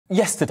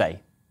Yesterday,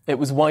 it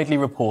was widely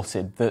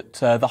reported that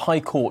the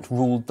High Court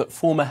ruled that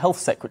former Health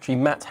Secretary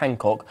Matt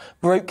Hancock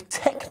broke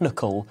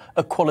technical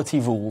equality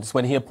rules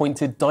when he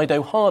appointed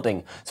Dido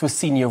Harding to a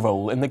senior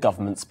role in the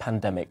government's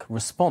pandemic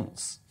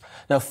response.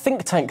 Now,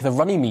 think tank the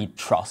Runnymede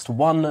Trust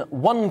won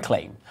one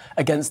claim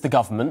against the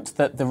government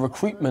that the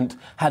recruitment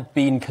had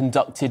been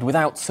conducted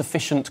without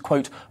sufficient,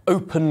 quote,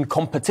 open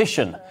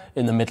competition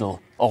in the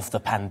middle of the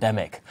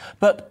pandemic.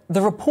 But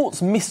the reports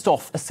missed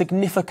off a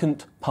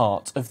significant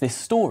part of this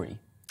story.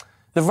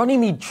 The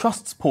Runnymede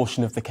Trust's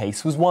portion of the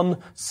case was one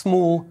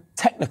small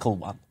technical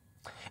one.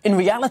 In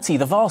reality,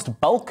 the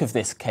vast bulk of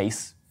this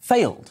case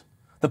failed.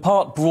 The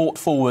part brought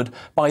forward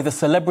by the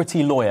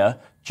celebrity lawyer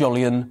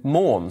Jolyon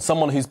Maugham,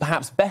 someone who's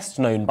perhaps best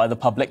known by the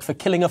public for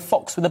killing a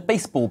fox with a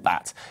baseball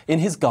bat in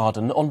his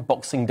garden on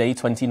Boxing Day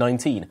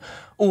 2019,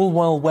 all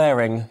while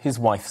wearing his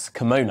wife's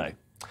kimono.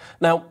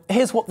 Now,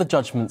 here's what the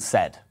judgment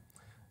said.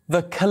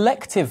 The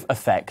collective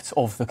effect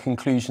of the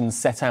conclusions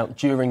set out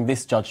during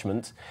this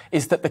judgment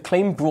is that the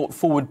claim brought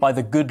forward by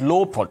the Good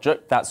Law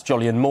Project, that's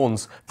Jolyon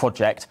Maugham's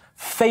project,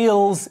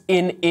 fails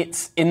in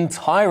its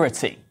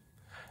entirety.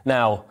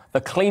 Now,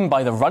 the claim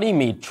by the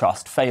Runnymede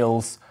Trust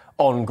fails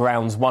on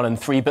grounds 1 and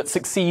 3, but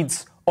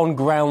succeeds on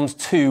ground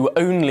 2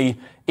 only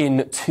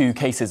in 2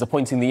 cases,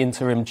 appointing the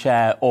interim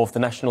chair of the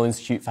National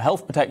Institute for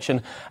Health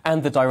Protection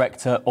and the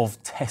director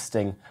of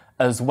testing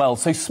as well.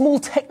 So small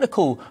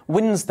technical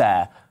wins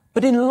there.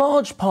 But in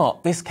large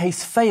part, this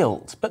case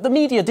failed. But the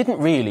media didn't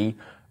really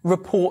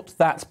report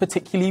that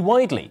particularly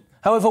widely.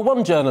 However,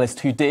 one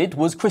journalist who did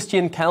was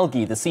Christian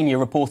Calgie, the senior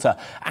reporter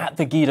at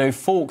the Guido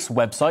Fawkes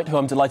website, who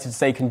I'm delighted to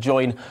say can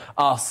join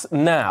us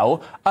now.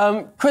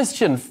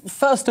 Christian,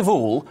 first of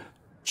all,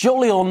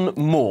 Jolyon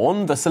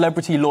Maugham, the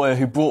celebrity lawyer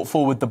who brought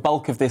forward the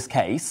bulk of this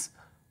case,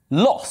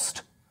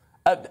 lost.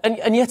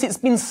 And yet it's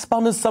been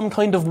spun as some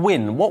kind of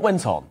win. What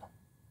went on?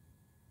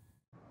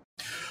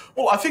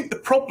 Well, I think the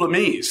problem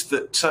is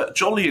that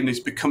Jolyon is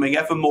becoming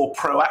ever more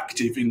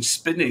proactive in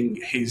spinning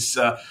his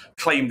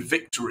claimed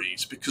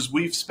victories, because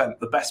we've spent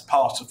the best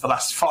part of the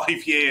last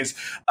 5 years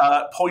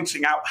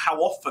pointing out how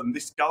often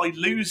this guy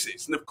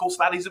loses. And of course,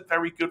 that isn't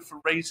very good for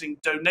raising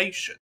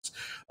donations.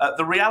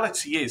 The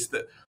reality is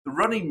that the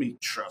Runnymede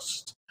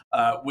Trust,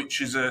 which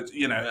is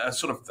a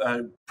sort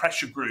of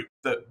pressure group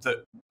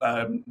that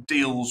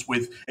deals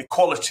with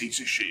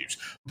equalities issues,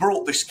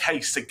 brought this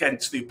case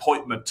against the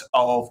appointment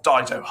of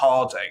Dido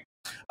Harding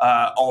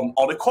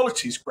on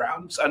equalities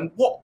grounds. And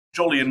what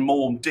Jolyon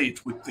Maugham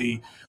did with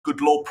the Good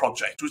Law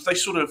Project was they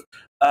sort of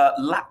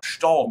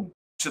latched on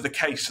to the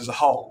case as a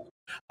whole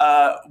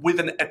with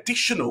an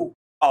additional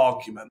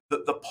argument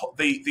that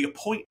the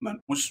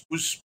appointment was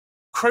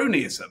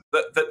cronyism,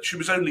 that she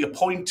was only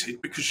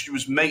appointed because she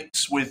was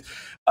mates with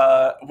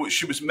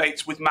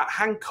Matt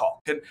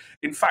Hancock. And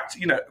in fact,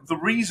 the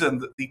reason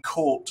that the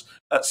court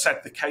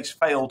said the case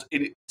failed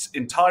in its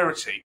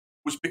entirety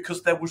was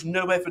because there was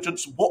no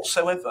evidence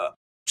whatsoever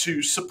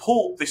to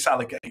support this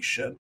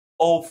allegation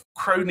of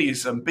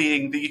cronyism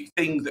being the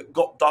thing that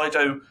got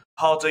Dido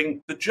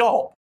Harding the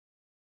job.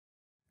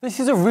 This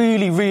is a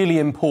really, really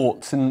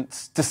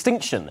important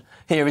distinction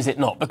here, is it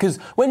not? Because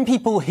when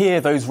people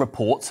hear those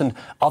reports, and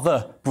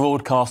other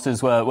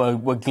broadcasters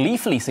were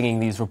gleefully singing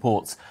these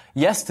reports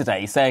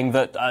yesterday, saying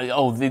that,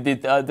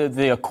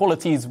 the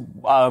equalities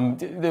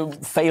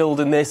failed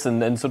in this,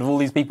 and sort of all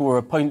these people were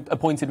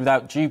appointed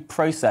without due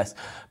process.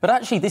 But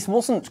actually, this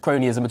wasn't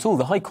cronyism at all.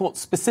 The High Court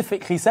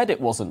specifically said it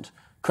wasn't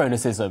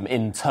cronyism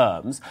in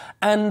terms.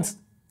 And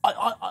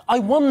I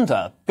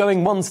wonder,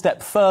 going one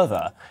step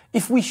further,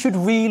 if we should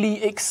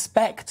really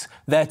expect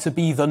there to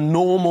be the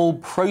normal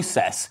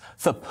process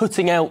for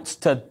putting out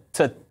to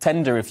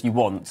tender, if you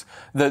want,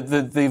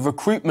 the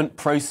recruitment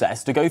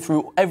process, to go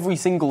through every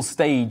single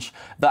stage,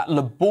 that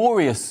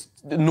laborious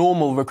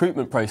normal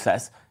recruitment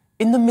process,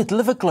 in the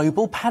middle of a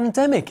global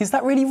pandemic. Is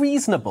that really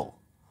reasonable?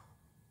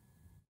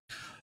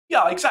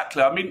 Yeah,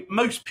 exactly. I mean,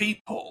 most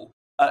people,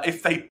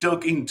 if they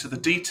dug into the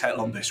detail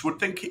on this, would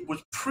think it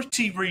was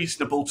pretty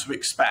reasonable to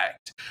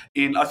expect.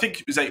 I think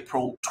it was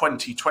April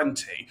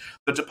 2020,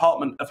 the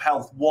Department of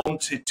Health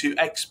wanted to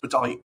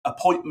expedite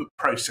appointment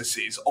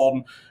processes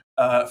on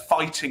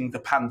fighting the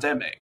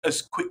pandemic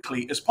as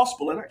quickly as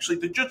possible. And actually,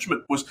 the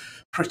judgment was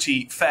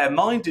pretty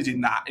fair-minded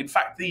in that. In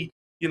fact,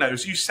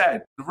 as you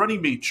said, the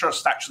Runnymede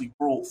Trust actually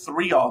brought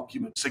 3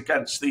 arguments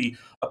against the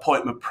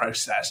appointment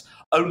process.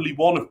 Only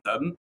one of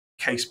them,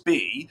 Case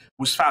B,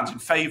 was found in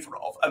favour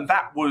of, and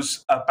that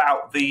was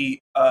about the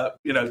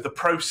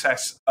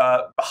process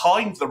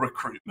behind the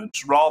recruitment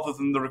rather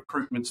than the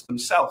recruitments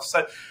themselves.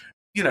 So,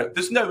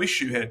 there's no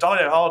issue here.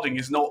 Dido Harding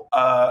is not,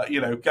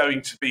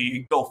 going to be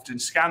engulfed in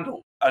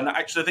scandal. And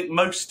actually, I think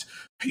most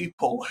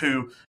people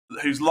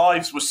whose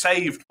lives were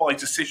saved by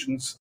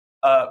decisions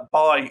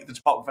by the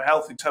Department for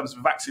Health in terms of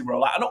a vaccine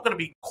rollout are not going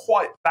to be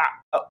quite that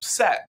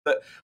upset that,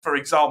 for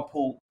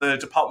example, the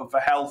Department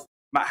for Health,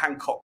 Matt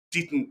Hancock,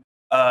 didn't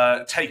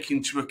take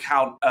into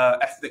account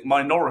ethnic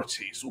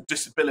minorities or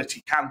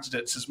disability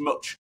candidates as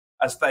much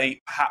as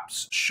they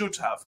perhaps should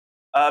have.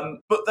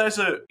 But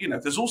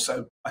there's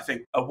also, I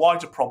think, a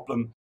wider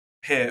problem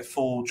here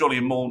for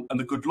Jolyon Moore and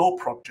the Good Law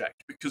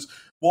Project, because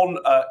one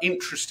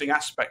interesting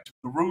aspect of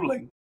the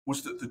ruling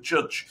was that the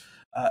judge,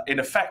 in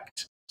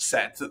effect,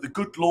 said that the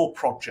Good Law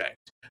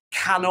Project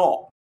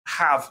cannot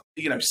have,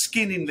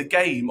 skin in the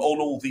game on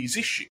all these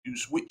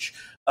issues, which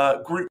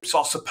groups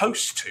are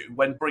supposed to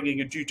when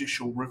bringing a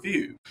judicial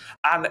review.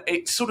 And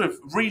it sort of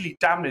really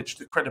damaged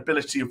the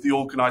credibility of the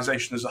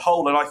organisation as a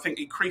whole. And I think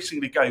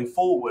increasingly going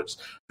forwards,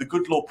 the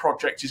Good Law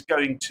Project is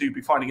going to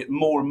be finding it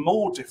more and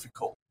more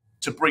difficult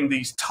to bring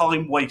these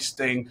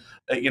time-wasting,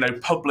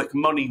 public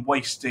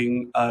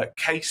money-wasting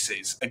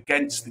cases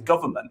against the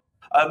government.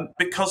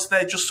 Because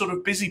they're just sort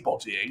of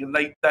busybodying and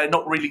they're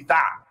not really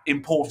that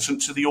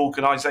important to the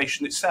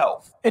organisation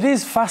itself. It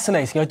is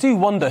fascinating. I do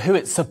wonder who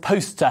it's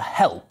supposed to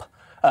help.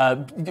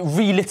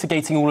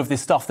 Relitigating all of this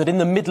stuff, that in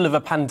the middle of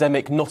a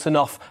pandemic, not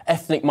enough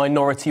ethnic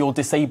minority or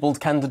disabled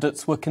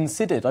candidates were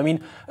considered. I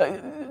mean,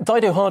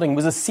 Dido Harding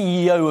was a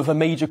CEO of a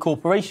major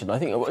corporation. I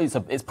think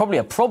it's probably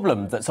a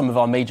problem that some of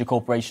our major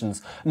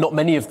corporations, not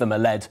many of them are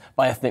led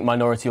by ethnic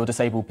minority or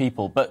disabled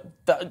people, but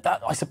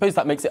I suppose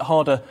that makes it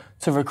harder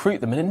to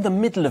recruit them. And in the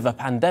middle of a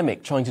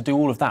pandemic, trying to do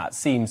all of that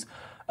seems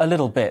a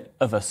little bit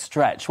of a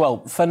stretch.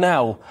 Well, for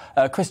now,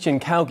 Christian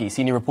Calgie,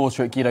 senior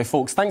reporter at Guido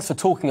Fawkes, thanks for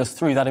talking us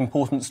through that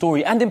important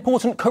story and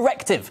important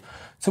corrective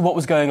to what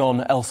was going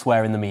on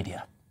elsewhere in the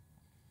media.